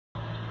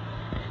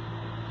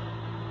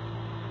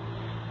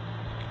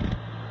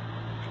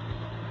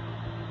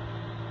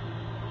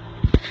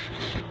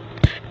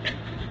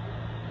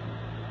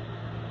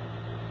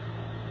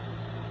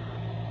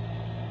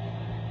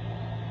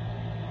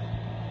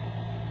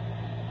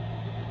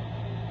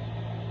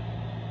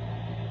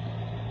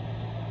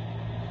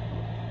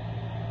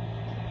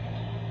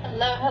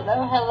Hello,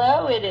 hello,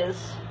 hello. It is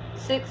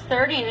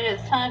 6:30 and it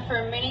is time for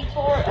a mini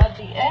tour of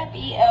the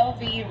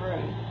FELV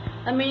room.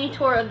 A mini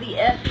tour of the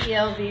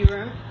FELV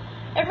room.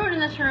 Everyone in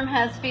this room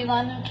has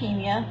feline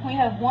leukemia. We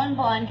have one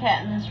blind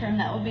cat in this room.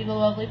 That would be the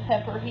lovely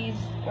Pepper. He's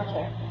over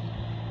there.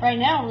 Right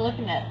now we're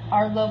looking at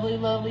our lovely,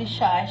 lovely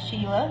shy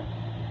Sheila.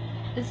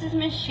 This is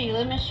Miss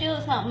Sheila. Miss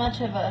Sheila's not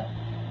much of a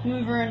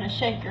mover and a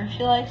shaker.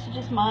 She likes to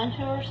just mind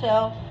to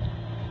herself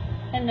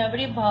and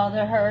nobody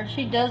bother her.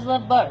 She does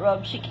love butt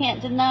rubs. She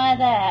can't deny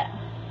that.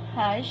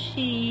 Hi,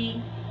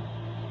 she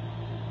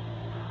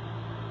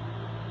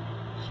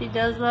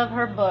does love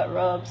her butt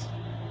rubs.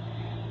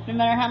 No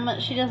matter how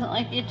much she doesn't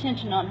like the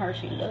attention on her,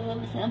 she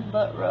loves them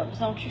butt rubs,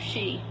 don't you,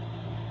 she?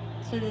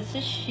 So this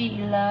is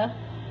Sheila.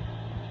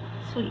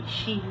 Sweet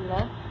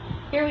Sheila.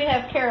 Here we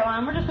have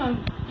Caroline. We're just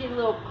going to get a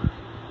little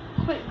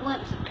quick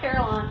glimpse of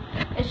Caroline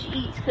as she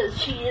eats, because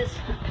she is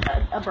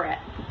a brat.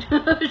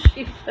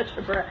 She's such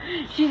a brat.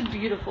 She's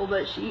beautiful,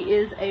 but she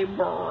is a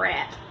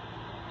brat.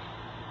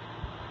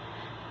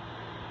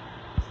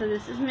 So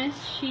this is Miss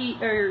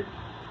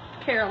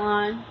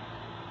Caroline.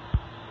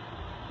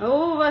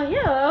 Over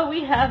here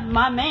we have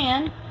my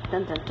man.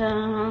 Dun, dun,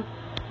 dun.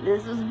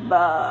 This is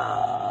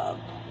Bob.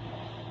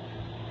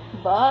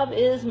 Bob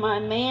is my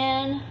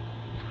man.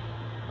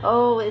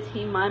 Oh, is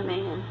he my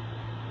man?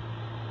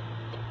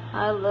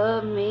 I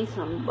love me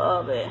some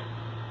Bobby.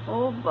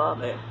 Oh,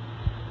 Bobby.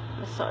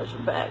 Massage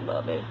your back,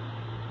 Bobby.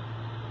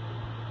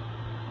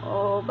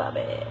 Oh,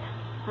 Bobby.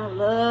 I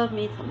love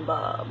me some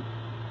Bob.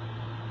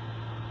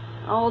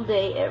 All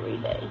day, every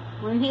day.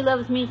 When he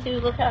loves me too,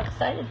 look how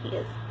excited he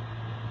is.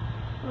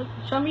 Look,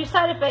 show me your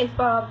excited face,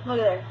 Bob. Look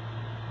at there.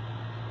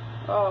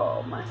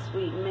 Oh, my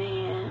sweet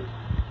man.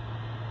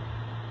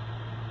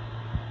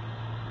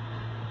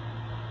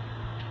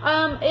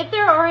 If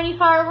there are any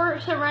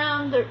fireworks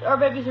around, our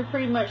babies are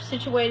pretty much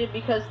situated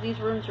because these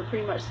rooms are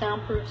pretty much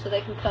soundproof, so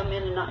they can come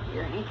in and not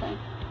hear anything.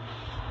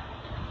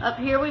 Up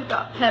here we've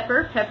got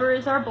Pepper. Pepper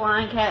is our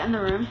blind cat in the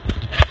room.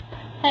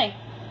 Hey.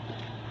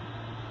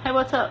 Hey,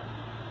 what's up?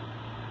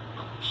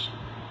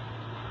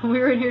 We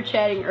were in here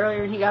chatting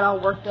earlier and he got all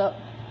worked up.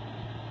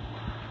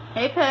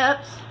 Hey,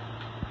 Peps.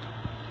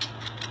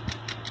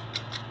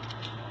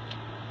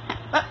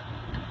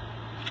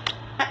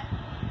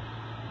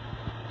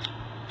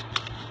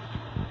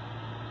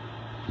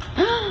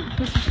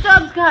 Mr.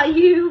 Stubbs got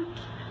you.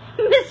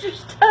 Mr.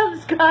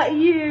 Stubbs got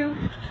you.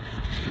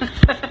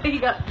 He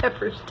got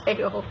Pepper's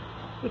tail.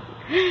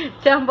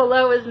 Down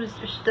below is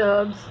Mr.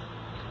 Stubbs.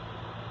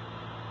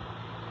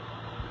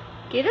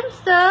 Get him,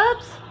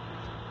 Stubbs.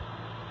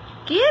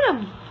 Get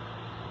him.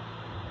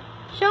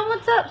 Show him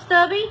what's up,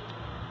 Stubby.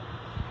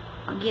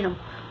 I'll get him.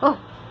 Oh,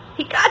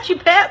 he got you,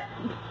 Pep.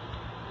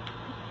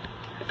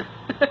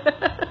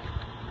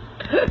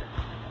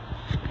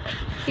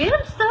 Get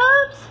him,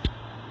 Stubbs.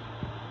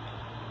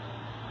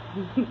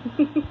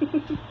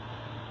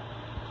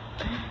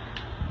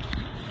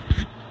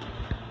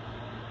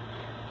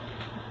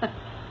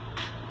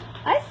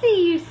 I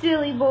see you,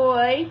 silly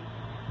boy.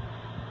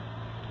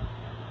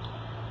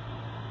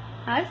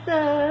 Hi,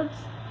 Stubbs.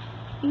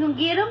 You gonna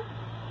get him?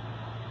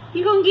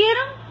 You gonna get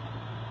him?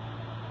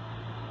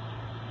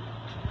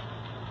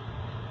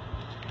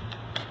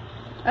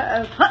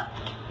 Uh-oh. Huh.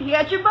 You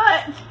got your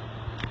butt.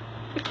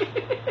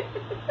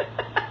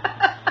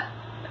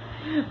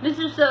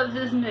 Mr. Stubbs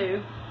is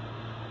new.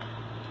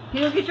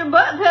 You'll get your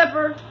butt,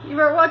 Pepper. You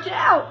better watch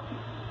out.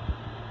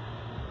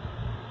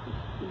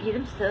 Get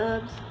him,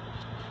 Stubbs.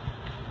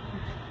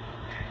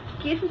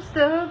 Get him,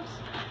 Stubbs.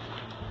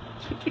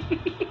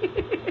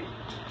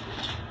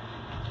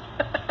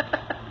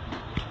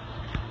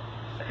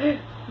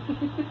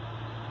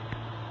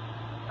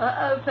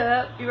 Uh-oh,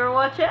 Pep. You better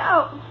watch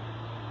out.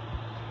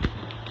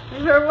 You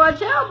better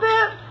watch out,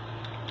 Pep.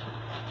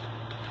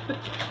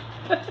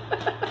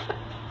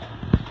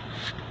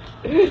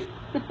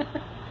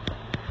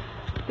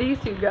 These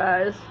two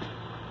guys.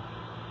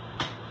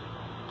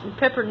 And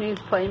Pepper needs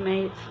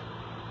playmates.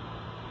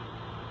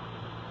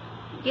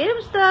 Get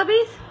him,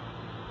 Stubbies.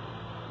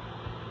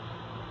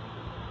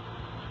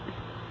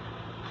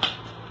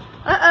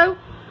 Uh-oh.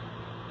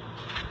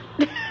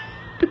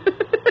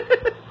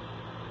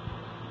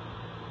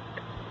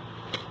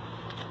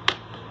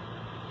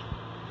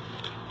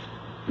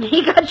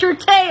 He got your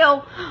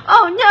tail.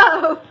 Oh,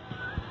 no.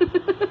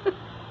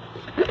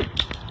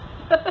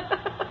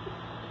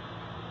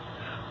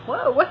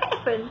 Whoa, what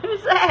happened?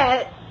 Who's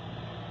that?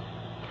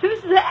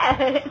 Who's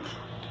that?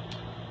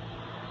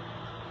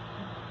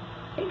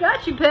 He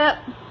got you, Pep.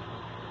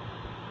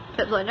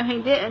 Pep's like, no,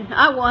 he didn't.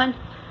 I won.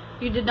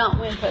 You did not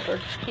win, Pepper.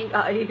 He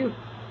got you.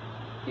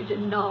 You did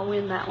not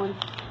win that one.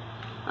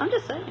 I'm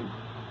just saying.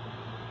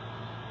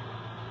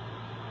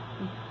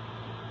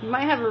 You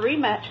might have a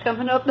rematch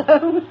coming up,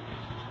 though.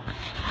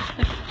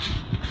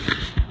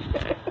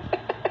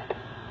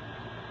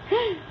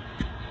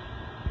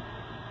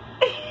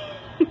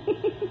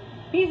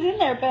 He's in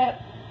there,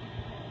 Pep.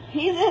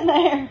 He's in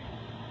there.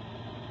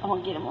 I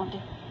want to get him one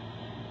day.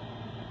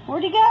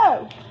 Where'd he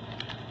go?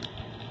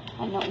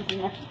 I know he's in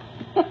there.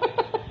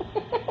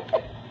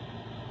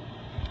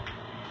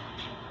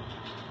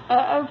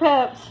 Uh-oh,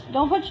 Peps.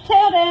 Don't put your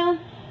tail down.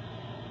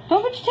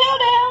 Don't put your tail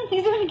down.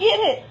 He's going to get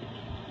it.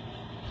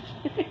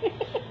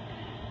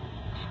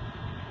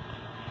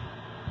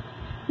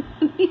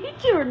 You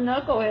two are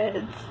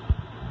knuckleheads.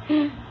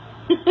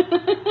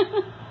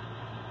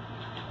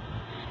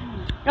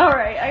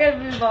 Alright, I gotta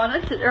move on.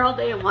 I sit there all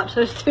day and watch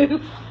those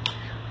two.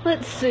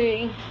 Let's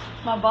see.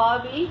 My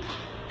Bobby.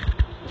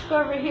 Let's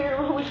go over here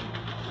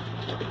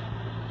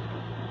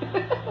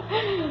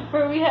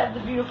where we have the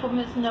beautiful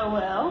Miss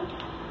Noel.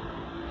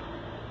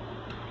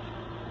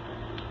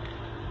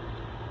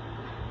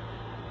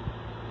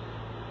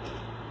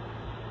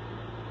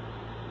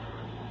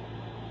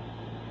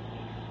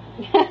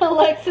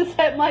 Alexis,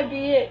 that might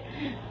be it.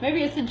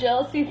 Maybe it's a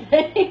jealousy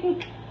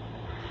thing.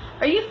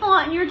 Are you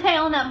flaunting your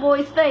tail in that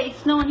boy's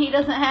face knowing he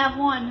doesn't have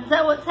one? Is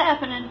that what's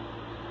happening?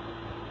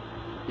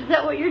 Is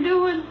that what you're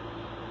doing?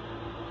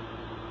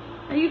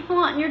 Are you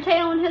flaunting your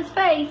tail in his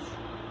face?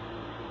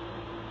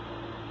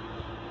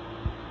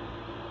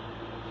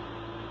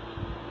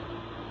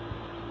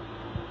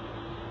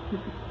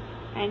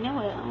 I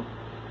know it.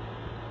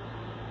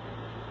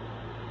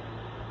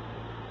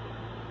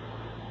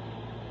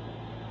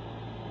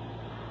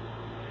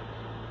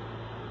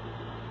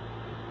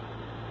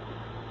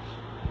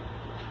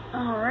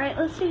 Alright,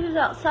 let's see who's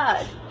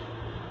outside.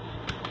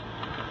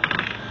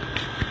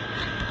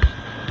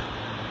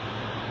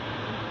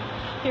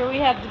 Here we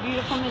have the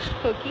beautiful Miss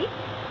Cookie.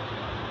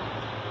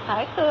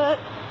 Hi, Cook.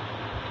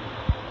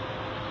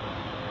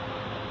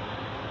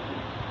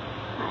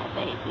 Hi,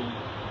 baby.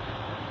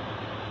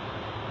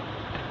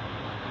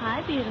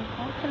 Hi,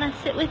 beautiful. Can I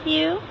sit with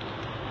you?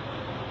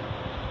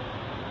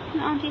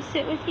 Can Auntie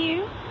sit with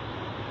you?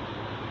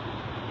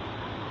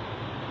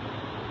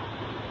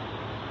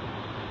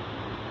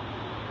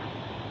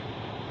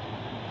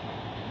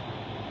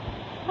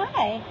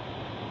 Hi.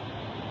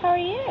 How are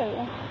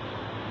you?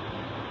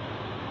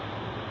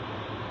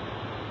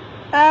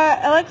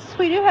 Alexis,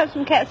 we do have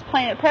some cats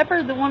playing at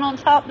Pepper. The one on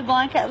top, the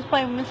blind cat, was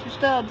playing with Mr.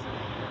 Stubbs.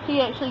 He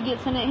actually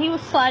gets in it. He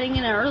was sliding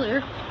in it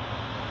earlier.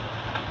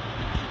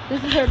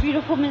 This is our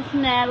beautiful Miss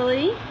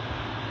Natalie.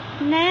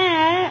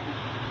 Nat.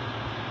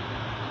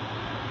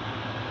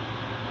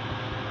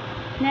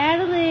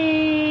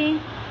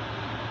 Natalie.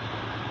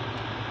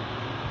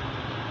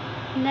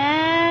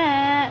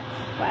 Nat.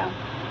 Wow.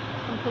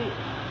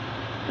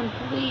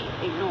 Complete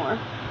ignore.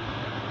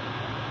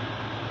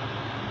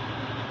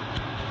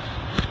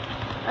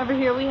 Over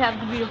here we have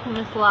the beautiful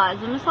Miss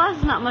Liza. Miss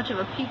Liza's not much of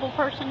a people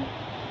person,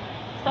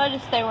 so I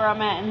just stay where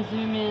I'm at and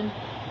zoom in.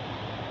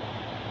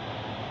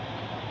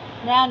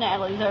 Now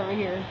Natalie's over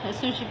here. As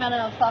soon as she found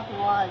out I was talking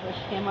to Liza,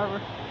 she came over.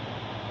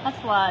 That's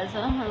Liza.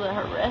 I'll let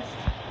her rest.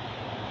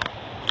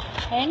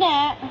 Hey,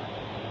 Nat.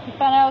 You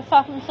found out I was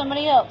talking to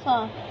somebody else,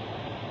 huh?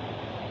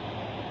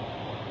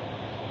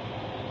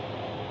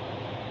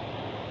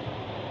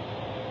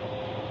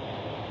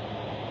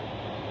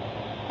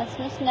 That's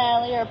Miss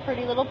Natalie, our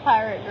pretty little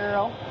pirate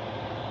girl.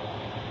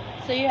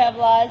 So you have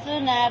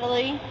Liza,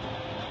 Natalie,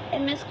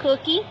 and Miss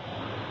Cookie.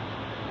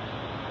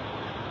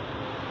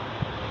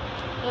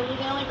 Those are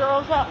the only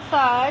girls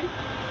outside.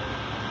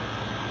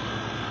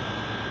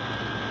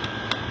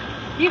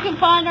 You can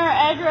find our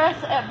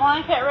address at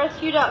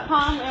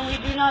blindcatrescue.com, and we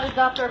do not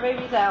adopt our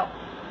babies out.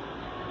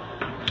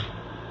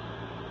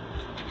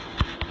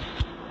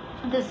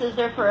 This is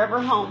their forever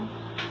home.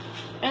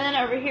 And then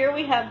over here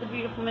we have the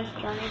beautiful Miss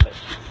Journey, but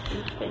she's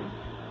sleeping.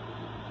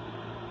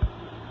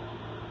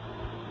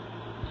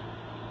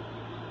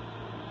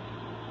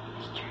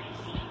 Miss Journey's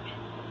sleeping.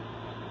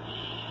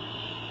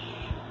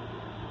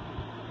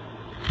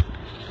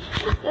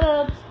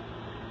 Stubbs.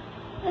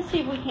 Let's see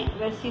if we can't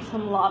go see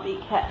some lobby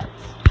cats.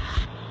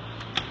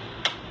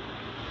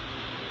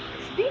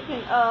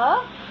 Speaking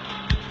of,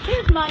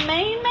 here's my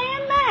main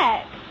man,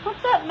 Mac.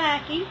 What's up,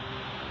 Mackie?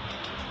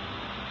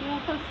 You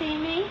want to come see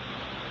me?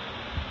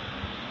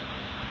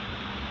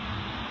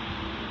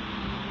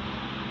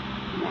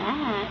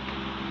 Mac,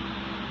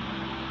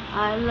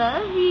 I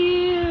love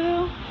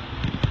you.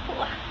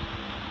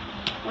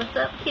 What's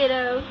up,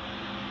 kiddo?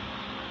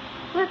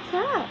 What's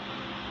up?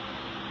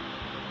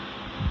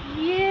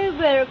 You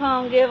better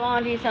come give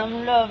Auntie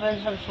some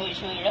lovin', some sweet,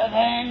 sweet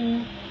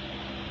lovin'.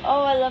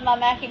 Oh, I love my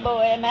Mackie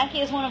boy. And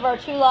Mackie is one of our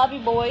 2 lobby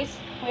boys.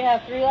 We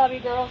have 3 lobby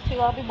girls, 2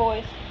 lobby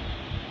boys.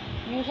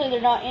 Usually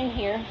they're not in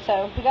here,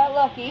 so we got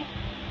lucky.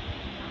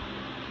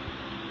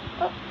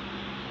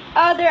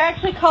 Oh, they're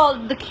actually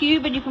called The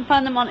Cube, and you can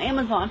find them on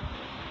Amazon.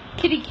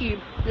 Kitty Cube.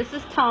 This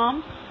is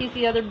Tom. He's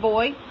the other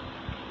boy.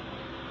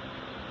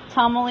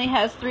 Tom only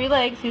has 3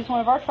 legs. He's one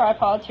of our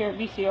tripods here at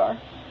VCR.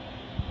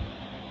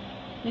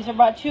 These are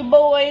my 2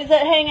 boys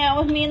that hang out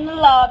with me in the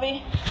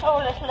lobby. Oh,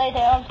 let's lay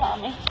down,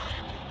 Tommy.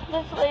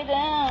 Let's lay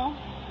down.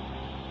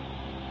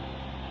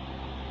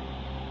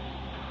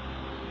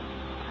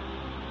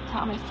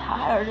 Tommy's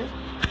tired.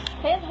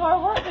 It's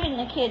hard work being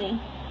a kitty.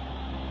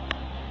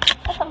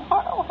 That's some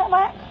hard. Oh, come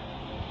back.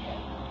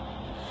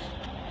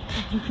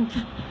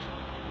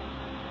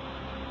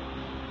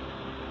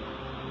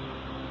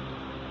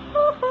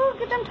 Woohoo!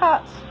 Get them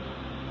tots.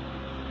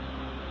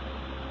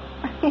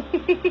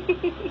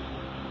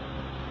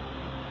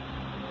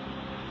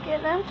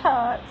 Get them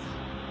tots.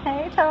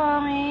 Hey,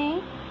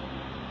 Tommy.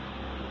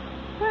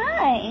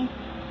 Hi.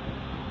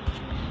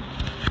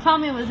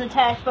 Tommy was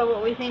attacked by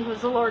what we think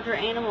was a larger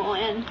animal,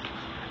 and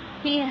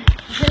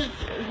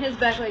his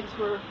back legs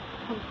were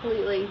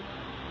completely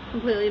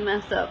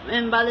messed up.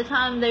 And by the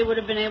time they would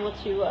have been able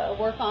to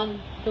work on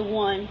the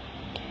one,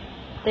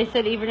 they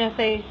said even if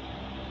they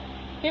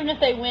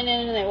went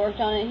in and they worked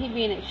on it, he'd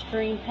be in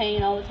extreme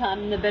pain all the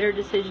time, and the better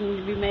decision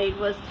to be made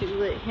was to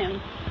let him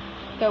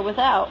go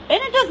without.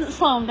 And it doesn't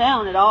slow him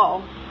down at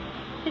all.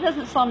 It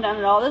doesn't slow him down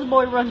at all. This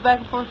boy runs back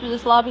and forth through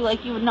this lobby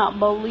like you would not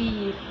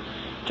believe.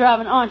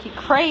 Driving Auntie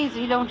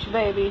crazy, don't you,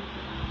 baby?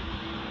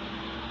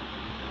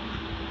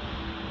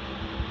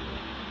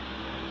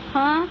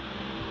 Huh?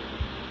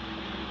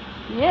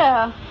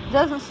 Yeah.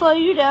 Doesn't slow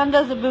you down,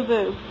 does it,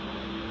 boo-boo?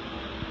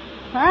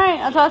 Alright,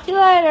 I'll talk to you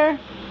later.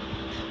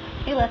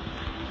 He left.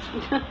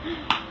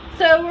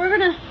 So we're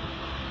gonna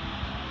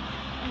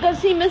go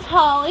see Miss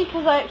Holly,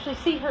 because I actually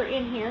see her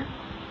in here.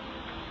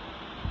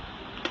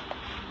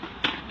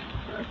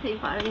 Let's see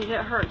if I can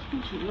get her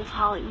attention. Miss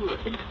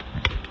Hollywood.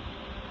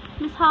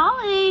 Miss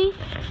Holly.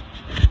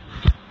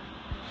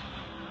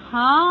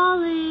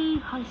 Holly.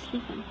 Holly's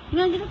sleeping. You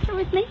wanna get up here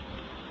with me?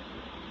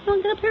 You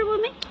wanna get up here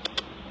with me?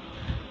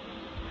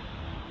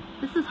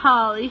 This is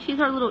Holly. She's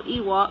our little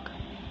Ewok.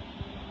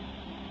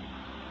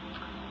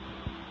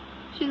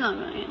 She's not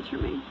going to answer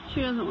me. She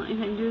doesn't want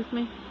anything to do with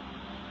me.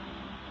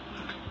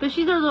 But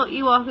she's our little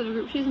Ewok of the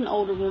group. She's an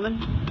older woman.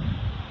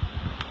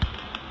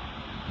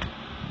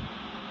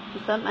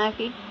 What's up,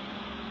 Mackie?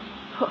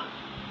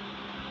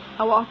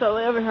 I walked all the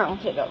way over here. I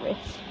won't take a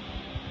risk.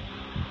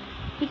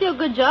 You did a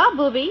good job,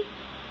 Booby.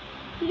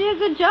 You did a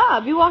good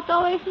job. You walked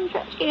all the way from the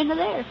trash can to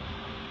there.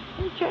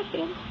 There's the trash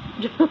can.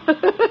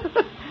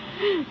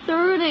 So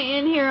we're going to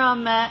end here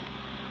on Matt.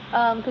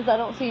 Because I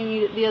don't see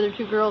any of the other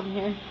two girls in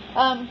here.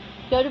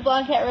 Go to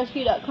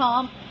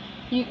blindcatrescue.com.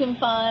 You can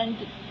find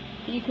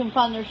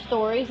their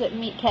stories at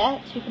Meet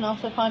Cats. You can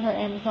also find her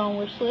Amazon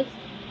wish list.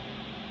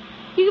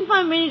 You can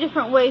find many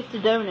different ways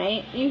to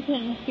donate. You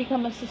can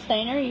become a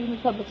sustainer. You can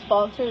become a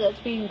sponsor. That's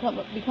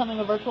becoming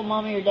a virtual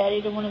mommy or daddy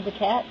to one of the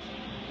cats.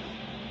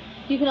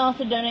 You can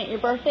also donate your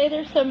birthday.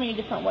 There's so many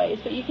different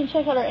ways. But you can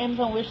check out our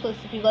Amazon wish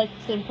list if you'd like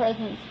to send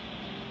presents.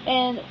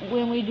 And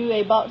when we do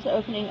a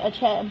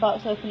chat and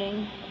box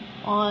opening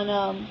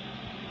on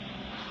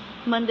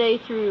Monday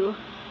through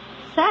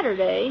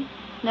Saturday.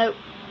 Nope,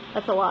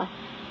 that's a lie.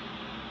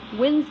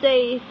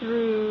 Wednesday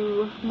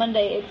through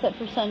Monday, except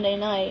for Sunday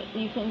night,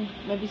 you can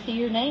maybe see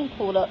your name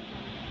pulled up.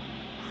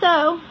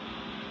 So,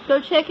 go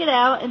check it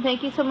out, and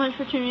thank you so much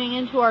for tuning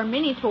in to our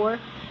mini tour.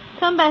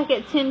 Come back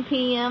at 10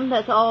 p.m.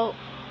 That's all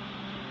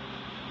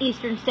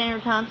Eastern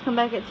Standard Time. Come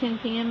back at 10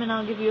 p.m. and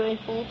I'll give you a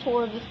full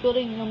tour of this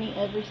building. You'll meet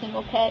every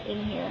single cat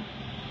in here.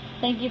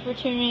 Thank you for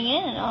tuning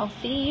in, and I'll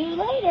see you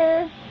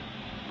later.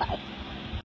 Bye.